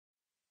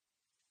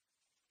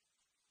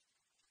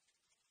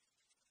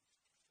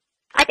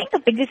think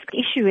the biggest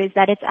issue is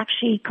that it's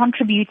actually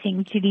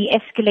contributing to the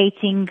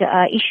escalating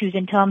issues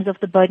in terms of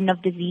the burden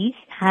of disease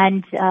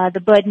and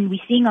the burden we're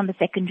seeing on the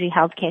secondary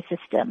healthcare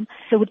system.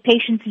 So with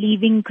patients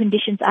leaving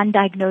conditions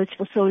undiagnosed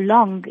for so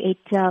long,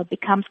 it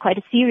becomes quite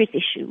a serious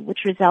issue, which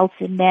results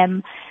in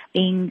them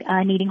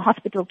needing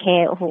hospital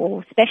care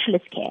or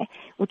specialist care,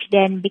 which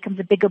then becomes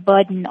a bigger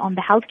burden on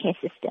the healthcare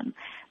system.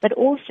 But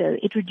also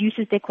it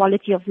reduces their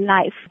quality of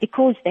life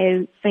because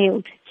they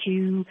failed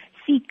to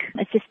seek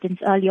assistance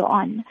earlier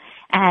on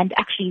and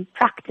actually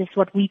practice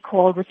what we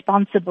call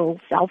responsible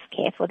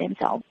self-care for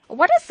themselves.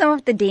 What are some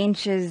of the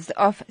dangers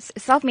of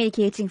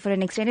self-medicating for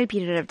an extended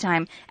period of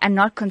time and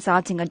not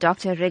consulting a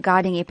doctor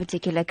regarding a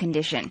particular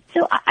condition?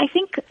 So I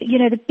think,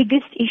 the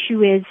biggest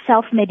issue is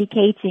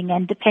self-medicating,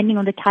 and depending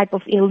on the type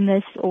of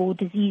illness or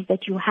disease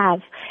that you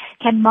have,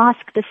 can mask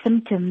the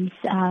symptoms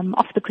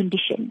of the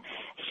condition.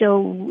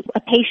 So a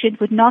patient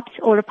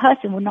or a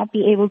person would not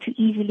be able to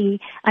easily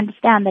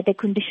understand that their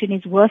condition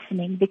is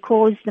worsening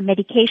because the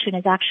medication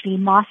is actually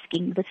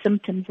masking the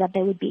symptoms that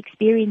they would be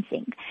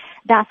experiencing,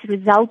 thus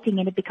resulting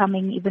in it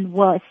becoming even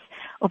worse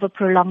over a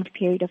prolonged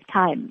period of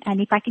time. And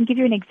if I can give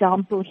you an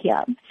example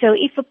here. So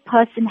if a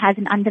person has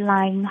an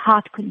underlying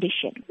heart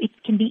condition, it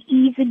can be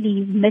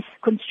easily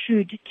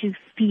misconstrued to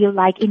feel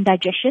like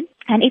indigestion.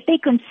 And if they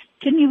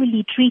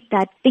continually treat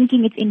that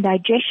thinking it's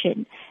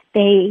indigestion,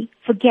 they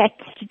forget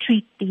to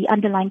treat the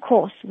underlying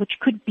cause, which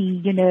could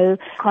be,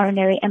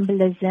 coronary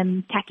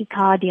embolism,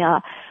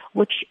 tachycardia,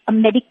 which a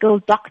medical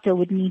doctor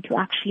would need to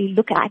actually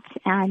look at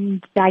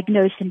and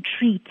diagnose and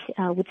treat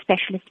with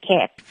specialist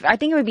care. I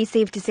think it would be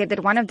safe to say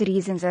that one of the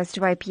reasons as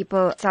to why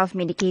people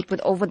self-medicate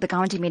with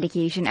over-the-counter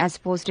medication as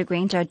opposed to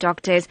going to a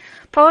doctor is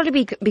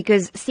probably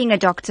because seeing a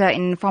doctor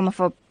in the form of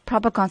a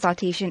proper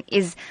consultation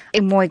is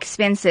more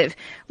expensive.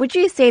 Would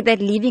you say that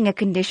leaving a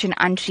condition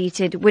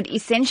untreated would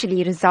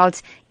essentially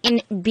result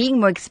in being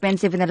more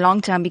expensive in the long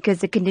term because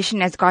the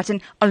condition has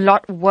gotten a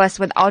lot worse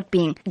without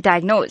being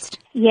diagnosed?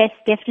 Yes,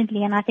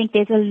 definitely. And I think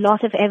there's a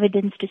lot of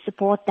evidence to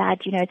support that.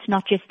 It's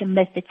not just a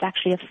myth, it's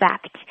actually a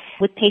fact.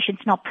 With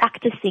patients not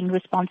practicing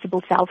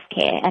responsible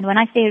self-care. And when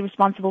I say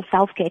responsible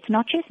self-care, it's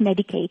not just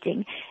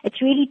medicating.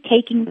 It's really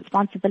taking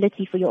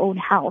responsibility for your own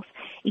health,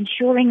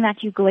 ensuring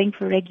that you're going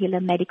for regular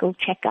medical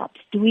checkups,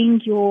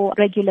 doing your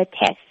regular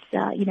tests,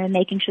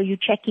 making sure you're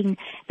checking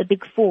the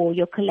big four,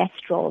 your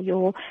cholesterol,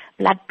 your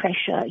blood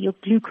pressure, your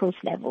glucose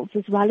levels,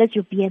 as well as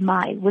your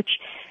BMI, which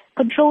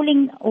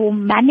controlling or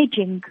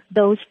managing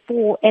those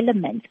four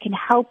elements can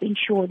help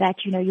ensure that,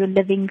 you're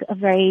living a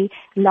very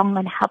long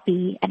and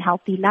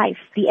healthy life.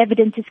 The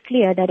evidence is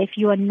clear that if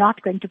you are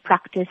not going to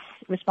practice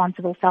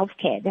responsible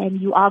self-care, then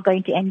you are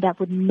going to end up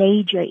with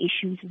major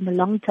issues in the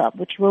long term,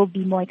 which will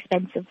be more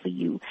expensive for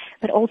you,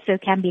 but also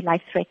can be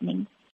life-threatening.